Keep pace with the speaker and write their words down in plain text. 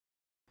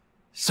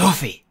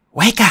Sophie,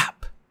 wake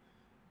up!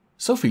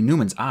 Sophie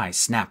Newman's eyes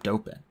snapped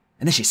open,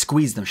 and then she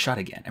squeezed them shut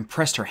again and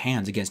pressed her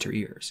hands against her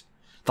ears.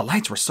 The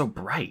lights were so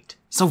bright,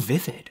 so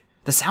vivid,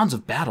 the sounds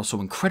of battle so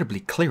incredibly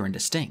clear and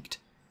distinct.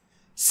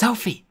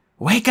 Sophie,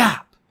 wake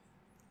up!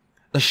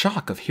 The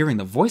shock of hearing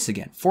the voice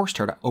again forced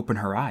her to open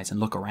her eyes and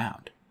look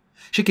around.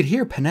 She could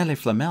hear Penele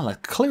Flamel as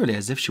clearly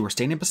as if she were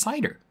standing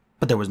beside her,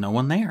 but there was no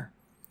one there.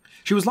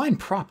 She was lying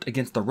propped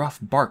against the rough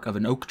bark of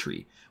an oak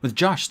tree, with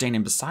Josh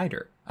standing beside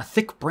her, a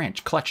thick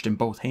branch clutched in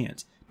both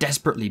hands,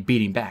 desperately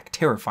beating back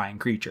terrifying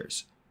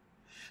creatures.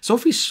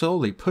 Sophie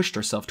slowly pushed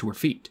herself to her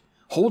feet,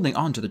 holding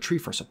onto the tree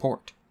for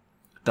support.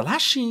 The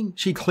last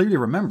she clearly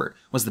remembered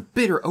was the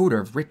bitter odor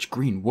of rich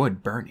green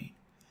wood burning.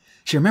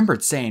 She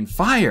remembered saying,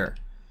 "Fire!"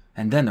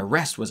 And then the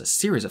rest was a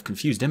series of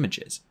confused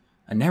images.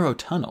 A narrow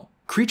tunnel,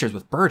 creatures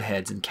with bird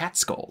heads and cat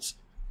skulls.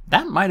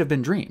 That might have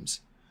been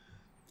dreams.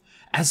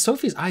 As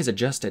Sophie's eyes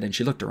adjusted and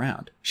she looked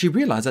around, she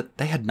realized that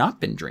they had not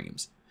been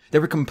dreams. They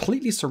were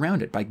completely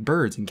surrounded by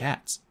birds and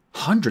cats,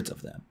 hundreds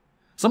of them.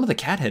 Some of the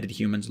cat-headed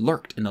humans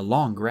lurked in the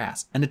long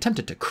grass and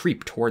attempted to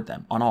creep toward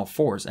them on all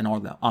fours and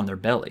on their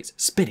bellies,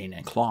 spitting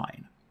and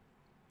clawing.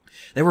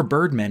 There were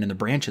birdmen in the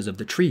branches of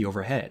the tree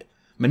overhead,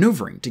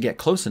 maneuvering to get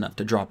close enough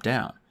to drop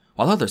down,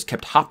 while others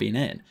kept hopping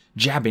in,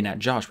 jabbing at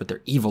Josh with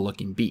their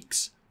evil-looking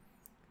beaks.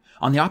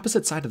 On the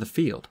opposite side of the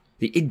field,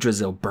 the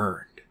Yggdrasil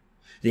burned.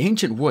 The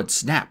ancient wood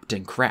snapped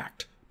and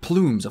cracked,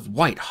 plumes of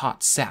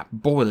white-hot sap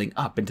boiling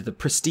up into the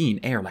pristine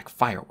air like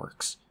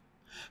fireworks.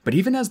 But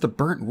even as the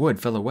burnt wood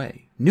fell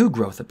away, new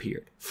growth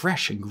appeared,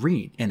 fresh and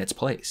green, in its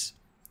place.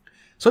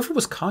 Sophie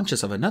was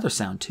conscious of another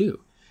sound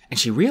too, and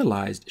she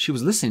realized she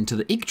was listening to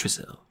the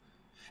Yggdrasil.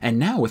 And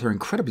now, with her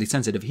incredibly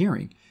sensitive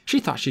hearing, she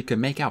thought she could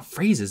make out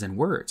phrases and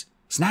words,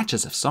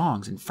 snatches of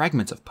songs and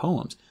fragments of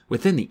poems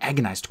within the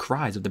agonized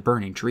cries of the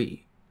burning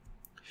tree.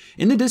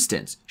 In the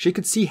distance, she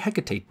could see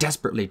Hecate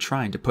desperately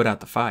trying to put out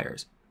the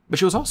fires, but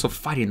she was also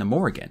fighting the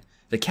Morrigan,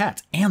 the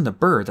cats, and the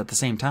birds at the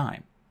same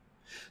time.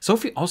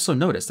 Sophie also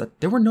noticed that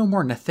there were no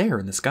more Nether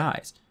in the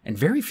skies, and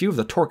very few of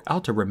the Torque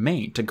Alta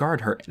remained to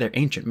guard their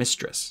ancient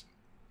mistress.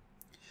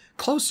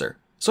 Closer,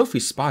 Sophie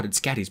spotted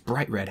Scatty's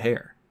bright red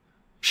hair.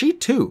 She,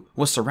 too,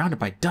 was surrounded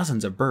by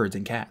dozens of birds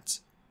and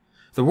cats.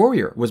 The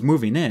warrior was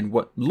moving in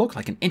what looked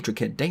like an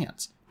intricate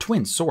dance,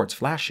 twin swords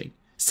flashing,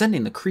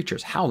 sending the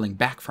creatures howling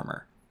back from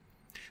her.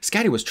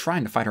 Scatty was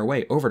trying to fight her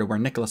way over to where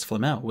Nicholas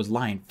Flamel was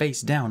lying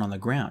face down on the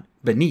ground,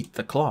 beneath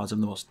the claws of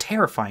the most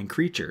terrifying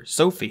creature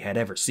Sophie had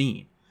ever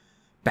seen.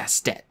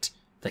 Bastet,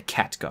 the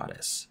cat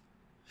goddess.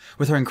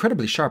 With her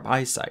incredibly sharp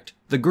eyesight,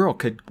 the girl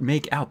could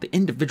make out the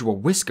individual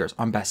whiskers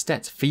on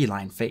Bastet's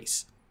feline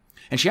face,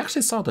 and she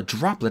actually saw the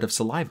droplet of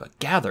saliva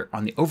gather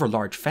on the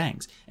overlarge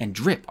fangs and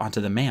drip onto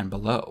the man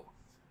below.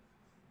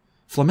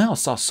 Flamel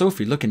saw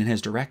Sophie looking in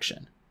his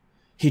direction.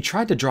 He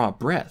tried to draw a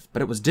breath,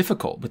 but it was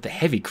difficult with the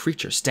heavy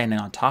creature standing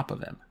on top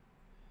of him.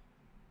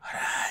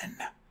 "Run,"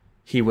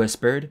 he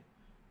whispered.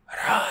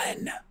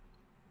 "Run."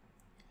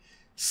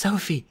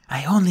 "Sophie,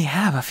 I only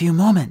have a few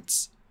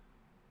moments."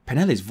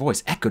 Penele's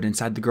voice echoed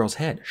inside the girl's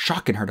head,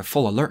 shocking her to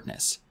full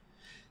alertness.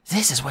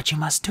 "This is what you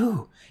must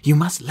do. You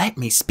must let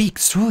me speak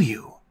through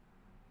you."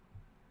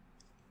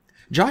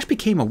 Josh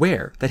became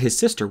aware that his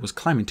sister was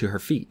climbing to her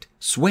feet,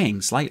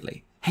 swaying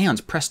slightly,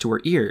 hands pressed to her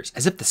ears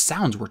as if the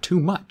sounds were too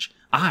much,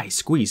 eyes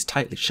squeezed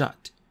tightly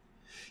shut.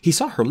 He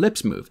saw her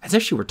lips move as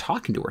if she were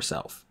talking to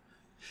herself.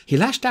 He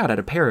lashed out at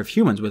a pair of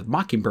humans with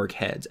mockingbird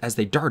heads as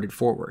they darted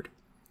forward.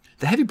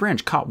 The heavy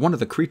branch caught one of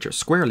the creatures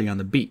squarely on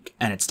the beak,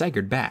 and it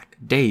staggered back,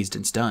 dazed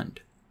and stunned.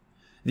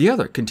 The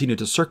other continued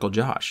to circle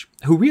Josh,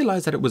 who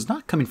realized that it was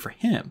not coming for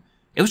him,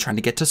 it was trying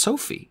to get to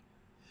Sophie.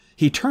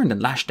 He turned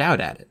and lashed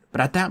out at it, but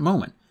at that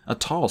moment, a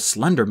tall,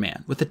 slender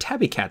man with a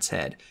tabby cat's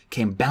head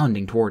came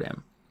bounding toward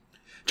him.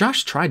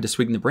 Josh tried to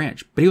swing the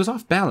branch, but he was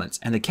off balance,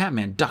 and the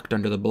catman ducked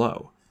under the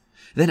blow.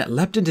 Then it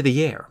leapt into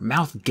the air,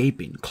 mouth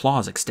gaping,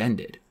 claws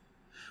extended.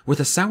 With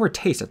a sour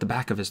taste at the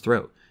back of his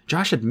throat,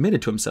 Josh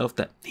admitted to himself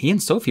that he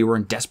and Sophie were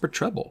in desperate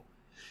trouble.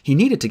 He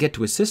needed to get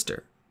to his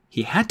sister.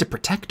 He had to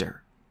protect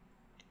her.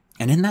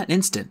 And in that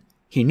instant,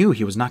 he knew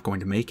he was not going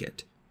to make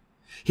it.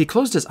 He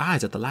closed his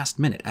eyes at the last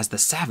minute as the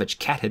savage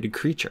cat-headed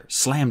creature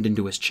slammed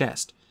into his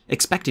chest,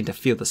 expecting to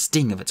feel the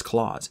sting of its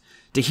claws,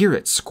 to hear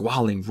its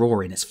squalling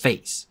roar in his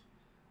face.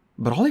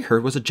 But all he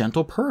heard was a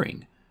gentle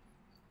purring.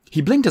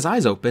 He blinked his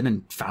eyes open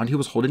and found he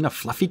was holding a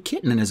fluffy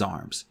kitten in his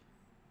arms.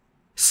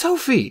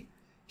 "Sophie!"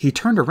 He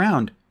turned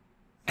around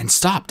and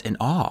stopped in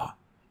awe.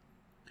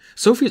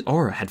 Sophie's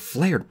aura had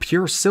flared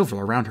pure silver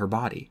around her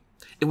body.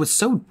 It was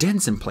so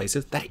dense in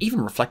places that it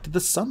even reflected the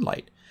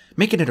sunlight,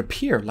 making it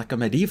appear like a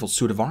medieval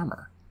suit of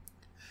armor.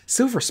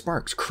 Silver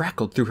sparks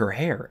crackled through her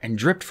hair and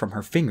dripped from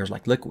her fingers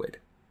like liquid.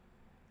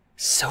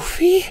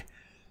 "Sophie?"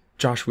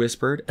 Josh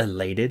whispered,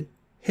 elated.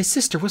 His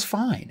sister was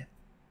fine.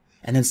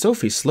 And then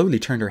Sophie slowly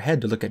turned her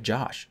head to look at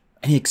Josh,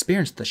 and he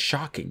experienced the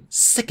shocking,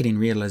 sickening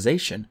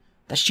realization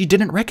that she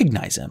didn't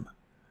recognize him.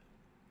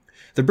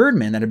 The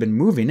birdman that had been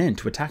moving in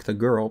to attack the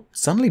girl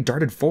suddenly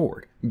darted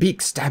forward,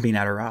 beak stabbing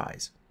at her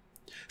eyes.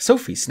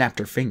 Sophie snapped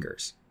her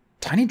fingers.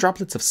 Tiny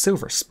droplets of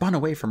silver spun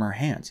away from her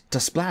hands to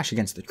splash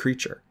against the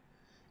creature.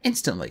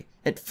 Instantly,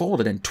 it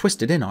folded and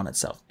twisted in on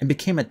itself and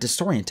became a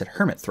disoriented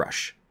hermit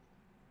thrush.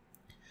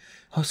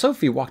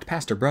 Sophie walked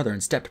past her brother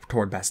and stepped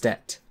toward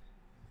Bastet.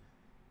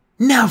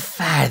 "No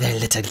farther,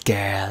 little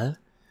girl,"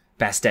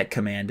 Bastet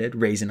commanded,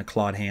 raising a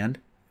clawed hand.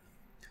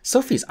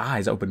 Sophie's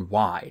eyes opened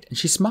wide, and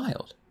she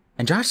smiled,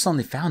 and Josh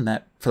suddenly found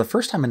that, for the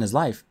first time in his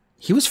life,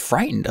 he was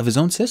frightened of his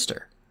own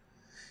sister.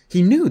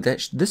 He knew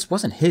that this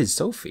wasn't his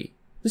Sophie.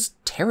 This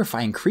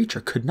terrifying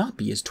creature could not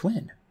be his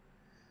twin.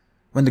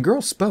 When the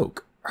girl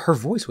spoke, her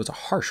voice was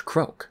a harsh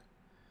croak.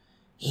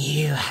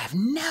 "You have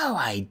no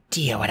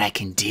idea what I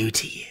can do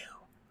to you."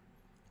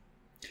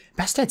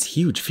 Bastet's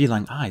huge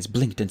feline eyes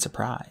blinked in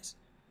surprise.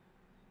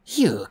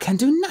 "You can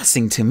do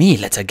nothing to me,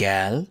 little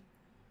girl."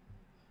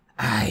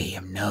 "I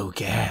am no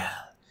girl.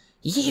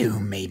 You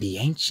may be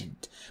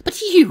ancient,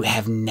 but you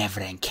have never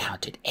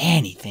encountered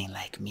anything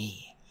like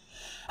me.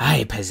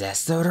 I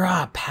possess the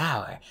raw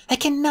power that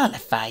can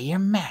nullify your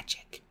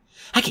magic.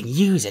 I can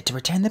use it to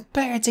return the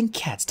birds and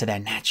cats to their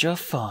natural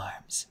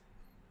forms."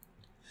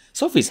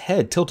 Sophie's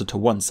head tilted to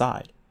one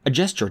side, a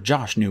gesture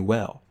Josh knew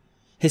well.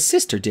 His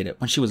sister did it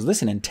when she was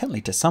listening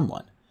intently to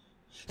someone.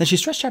 Then she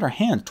stretched out her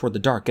hand toward the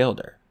Dark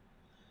Elder.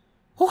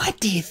 "What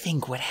do you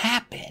think would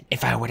happen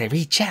if I were to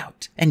reach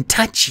out and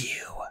touch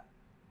you?"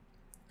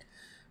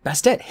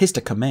 Bastet hissed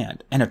a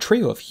command, and a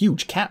trio of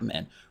huge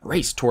catmen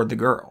raced toward the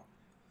girl.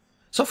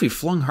 Sophie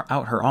flung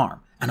out her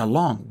arm, and a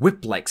long,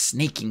 whip-like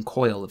snaking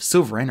coil of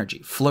silver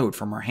energy flowed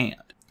from her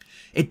hand.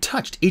 It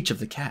touched each of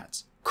the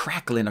cats,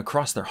 crackling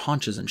across their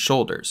haunches and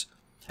shoulders,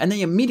 and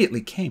they immediately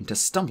came to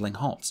stumbling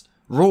halts,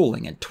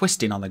 rolling and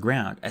twisting on the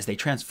ground as they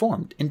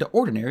transformed into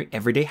ordinary,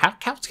 everyday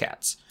house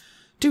cats,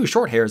 2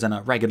 short hairs and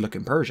a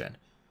ragged-looking Persian.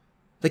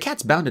 The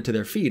cats bounded to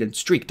their feet and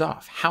streaked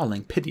off,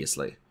 howling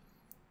piteously.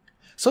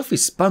 Sophie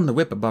spun the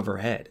whip above her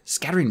head,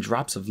 scattering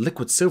drops of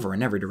liquid silver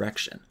in every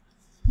direction.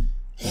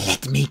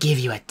 "Let me give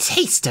you a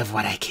taste of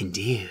what I can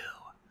do."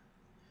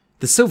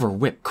 The silver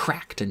whip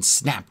cracked and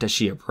snapped as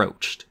she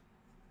approached.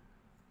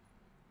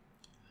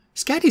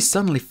 Scatty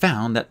suddenly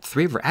found that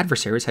 3 of her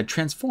adversaries had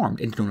transformed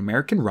into an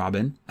American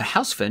robin, a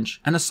house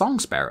finch, and a song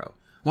sparrow,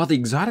 while the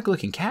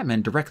exotic-looking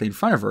catman directly in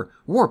front of her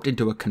warped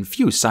into a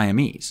confused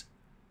Siamese.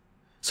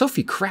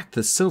 Sophie cracked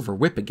the silver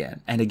whip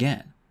again and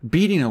again,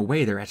 beating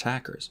away their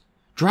attackers,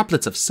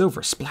 droplets of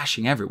silver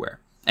splashing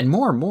everywhere, and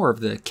more of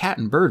the cat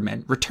and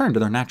birdmen returned to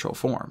their natural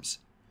forms.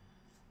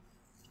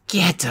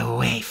 "Get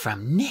away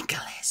from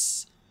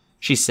Nicholas,"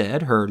 she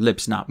said, her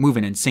lips not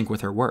moving in sync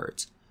with her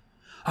words.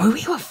 "Or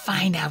we will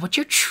find out what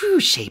your true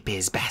shape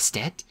is,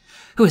 Bastet,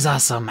 who is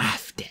also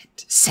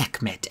Mafdet,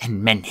 Sekhmet,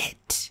 and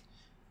Menhit."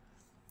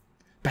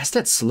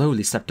 Bastet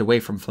slowly stepped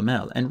away from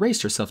Flamel and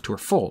raised herself to her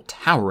full,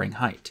 towering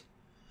height.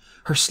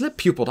 Her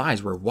slit-pupiled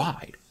eyes were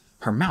wide,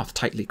 her mouth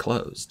tightly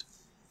closed.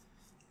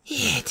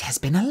 "It has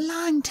been a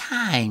long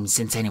time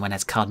since anyone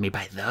has called me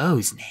by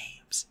those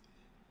names.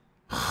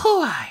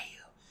 Who are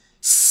you?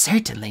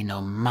 Certainly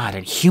no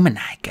modern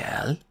humanoid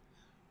girl."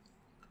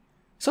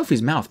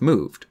 Sophie's mouth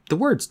moved, the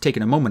words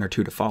taking a moment or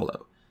two to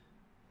follow.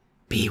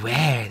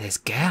 "Beware this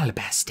girl,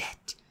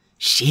 Bastet.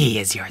 She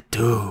is your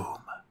doom."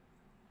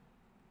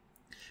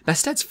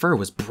 Bastet's fur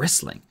was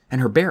bristling, and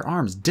her bare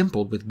arms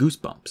dimpled with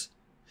goosebumps.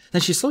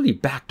 Then she slowly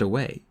backed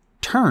away,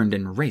 turned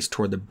and raced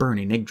toward the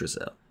burning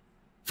Yggdrasil.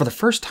 For the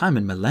first time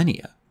in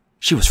millennia,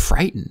 she was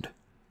frightened.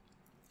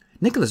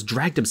 Nicholas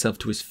dragged himself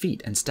to his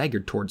feet and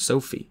staggered toward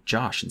Sophie,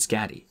 Josh, and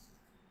Scatty.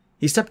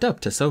 He stepped up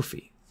to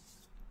Sophie.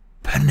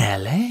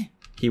 "Pernelle?"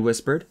 he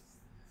whispered.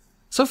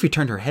 Sophie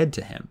turned her head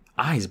to him,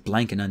 eyes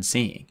blank and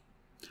unseeing.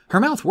 Her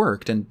mouth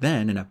worked, and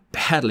then, in a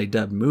badly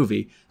dubbed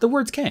movie, the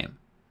words came.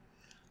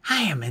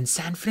 "I am in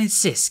San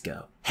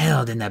Francisco,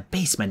 held in the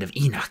basement of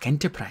Enoch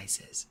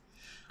Enterprises.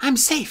 I'm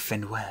safe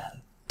and well.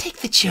 Take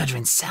the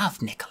children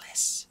south,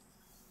 Nicholas."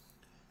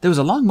 There was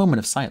a long moment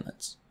of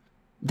silence.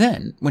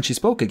 Then, when she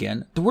spoke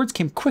again, the words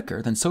came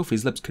quicker than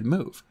Sophie's lips could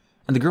move,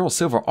 and the girl's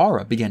silver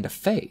aura began to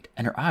fade,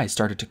 and her eyes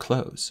started to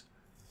close.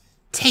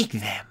 "Take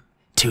them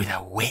to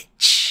the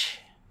witch."